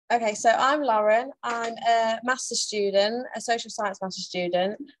Okay, so I'm Lauren. I'm a master's student, a social science master's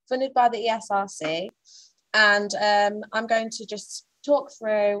student, funded by the ESRC, and I'm going to just talk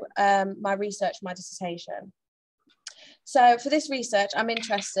through my research, my dissertation. So for this research, I'm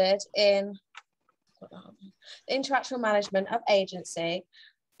interested in interactional management of agency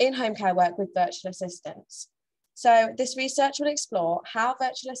in home care work with virtual assistants. So this research will explore how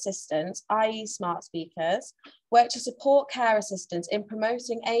virtual assistants, i.e. smart speakers, work to support care assistants in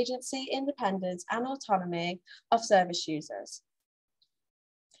promoting agency, independence and autonomy of service users.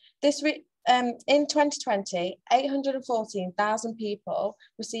 In 2020, 814,000 people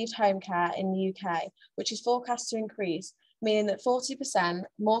received home care in the UK, which is forecast to increase, meaning that 40%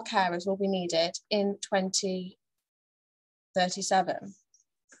 more carers will be needed in 2037.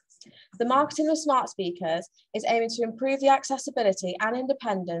 The marketing of smart speakers is aiming to improve the accessibility and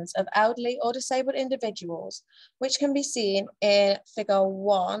independence of elderly or disabled individuals, which can be seen in figure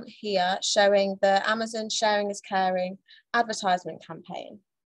 1 here, showing the Amazon Sharing is Caring advertisement campaign.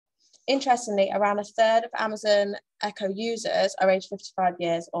 Interestingly, around a third of Amazon Echo users are aged 55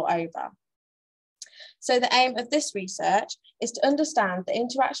 years or over. So the aim of this research is to understand the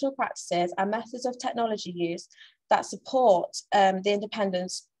interactional practices and methods of technology use that support the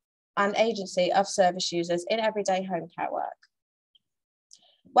independence and agency of service users in everyday home care work.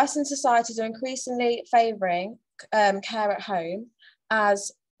 Western societies are increasingly favouring care at home,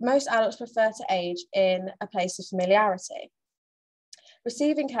 as most adults prefer to age in a place of familiarity.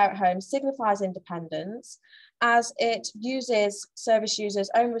 Receiving care at home signifies independence, as it uses service users'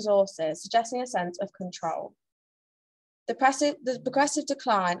 own resources, suggesting a sense of control. The progressive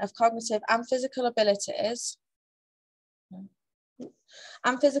decline of cognitive and physical abilities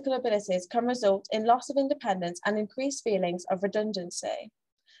can result in loss of independence and increased feelings of redundancy.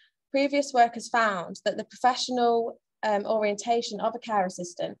 Previous work has found that the professional orientation of a care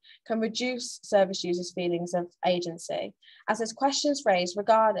assistant can reduce service users' feelings of agency, as there's questions raised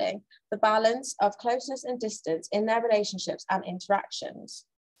regarding the balance of closeness and distance in their relationships and interactions.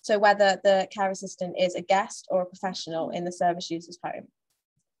 So whether the care assistant is a guest or a professional in the service user's home.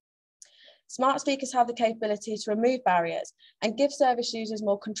 Smart speakers have the capability to remove barriers and give service users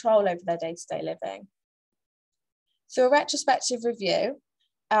more control over their day-to-day living. Through a retrospective review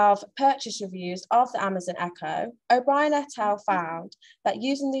of purchase reviews of the Amazon Echo, O'Brien et al. Found that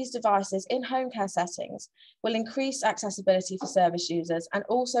using these devices in home care settings will increase accessibility for service users and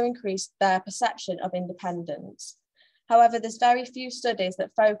also increase their perception of independence. However, there's very few studies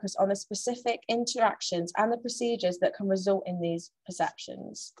that focus on the specific interactions and the procedures that can result in these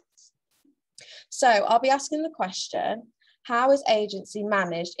perceptions. So I'll be asking the question, how is agency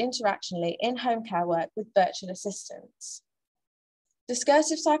managed interactionally in home care work with virtual assistants?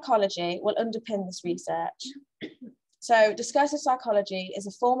 Discursive psychology will underpin this research. So discursive psychology is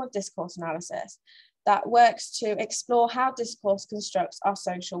a form of discourse analysis that works to explore how discourse constructs our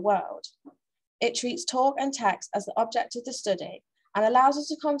social world. It treats talk and text as the object of the study and allows us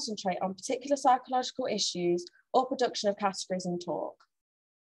to concentrate on particular psychological issues or production of categories in talk.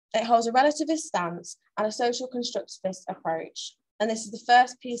 It holds a relativist stance and a social constructivist approach. And this is the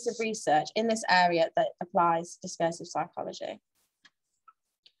first piece of research in this area that applies discursive psychology.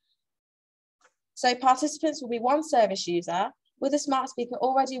 So participants will be one service user with a smart speaker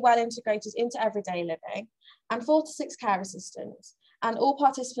already well integrated into everyday living, and 4 to 6 care assistants. And all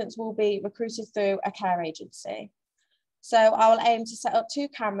participants will be recruited through a care agency. So I will aim to set up 2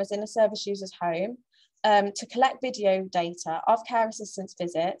 cameras in a service user's home to collect video data of care assistants'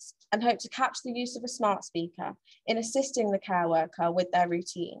 visits and hope to capture the use of a smart speaker in assisting the care worker with their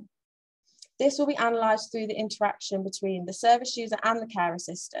routine. This will be analysed through the interaction between the service user and the care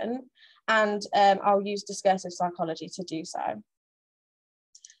assistant, and I'll use discursive psychology to do so.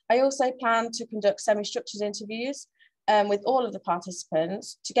 I also plan to conduct semi-structured interviews with all of the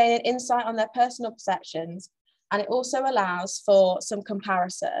participants to gain an insight on their personal perceptions, and it also allows for some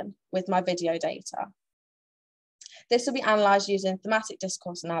comparison with my video data. This will be analysed using thematic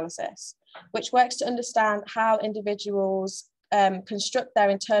discourse analysis, which works to understand how individuals construct their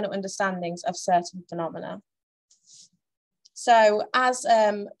internal understandings of certain phenomena. So as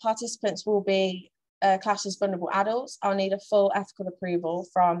participants will be classed as vulnerable adults, I'll need a full ethical approval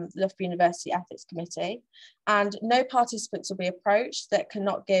from the Loughborough University Ethics Committee, and no participants will be approached that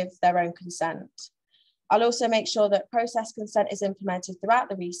cannot give their own consent. I'll also make sure that process consent is implemented throughout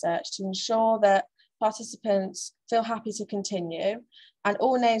the research to ensure that participants feel happy to continue, and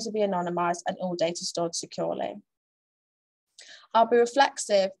all names will be anonymised and all data stored securely. I'll be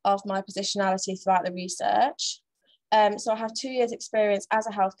reflexive of my positionality throughout the research. So I have 2 years experience as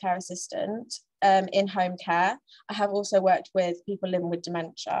a healthcare assistant, in home care. I have also worked with people living with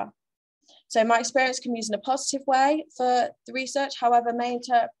dementia. So my experience can be used in a positive way for the research, however, may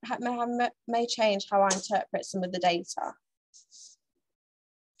change how I interpret some of the data.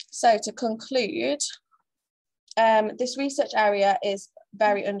 So to conclude, this research area is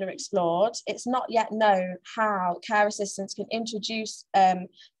very underexplored. It's not yet known how care assistants can introduce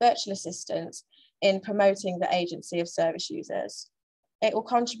virtual assistants in promoting the agency of service users. It will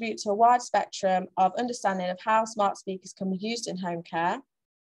contribute to a wide spectrum of understanding of how smart speakers can be used in home care.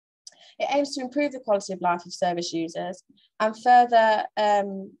 It aims to improve the quality of life of service users, and further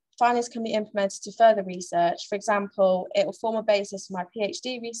findings can be implemented to further research. For example, it will form a basis for my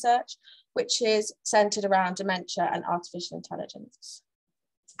PhD research, which is centered around dementia and artificial intelligence.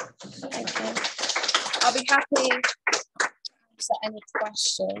 Thank you. I'll be happy to answer any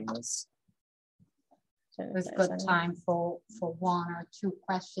questions. We've got time for one or two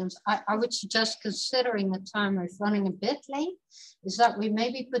questions. I would suggest, considering the time is running a bit late, is that we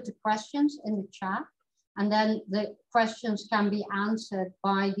maybe put the questions in the chat, and then the questions can be answered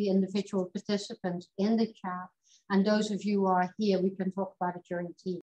by the individual participants in the chat. And those of you who are here, we can talk about it during tea.